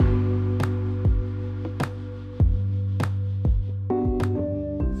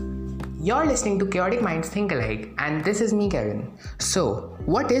You're listening to Chaotic Minds Think Alike, and this is me, Kevin. So,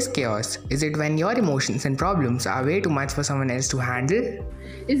 what is chaos? Is it when your emotions and problems are way too much for someone else to handle?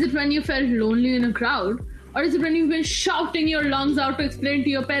 Is it when you felt lonely in a crowd? Or is it when you've been shouting your lungs out to explain to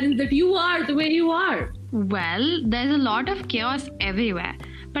your parents that you are the way you are? Well, there's a lot of chaos everywhere.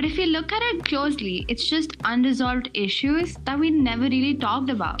 But if you look at it closely, it's just unresolved issues that we never really talked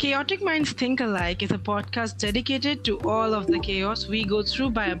about. Chaotic Minds Think Alike is a podcast dedicated to all of the chaos we go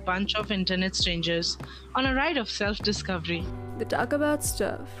through by a bunch of internet strangers on a ride of self-discovery. They talk about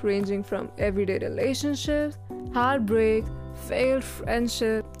stuff ranging from everyday relationships, heartbreak, failed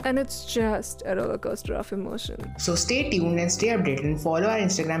friendship, and it's just a roller coaster of emotion. So stay tuned and stay updated and follow our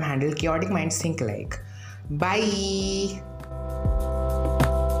Instagram handle Chaotic Minds Think Alike. Bye!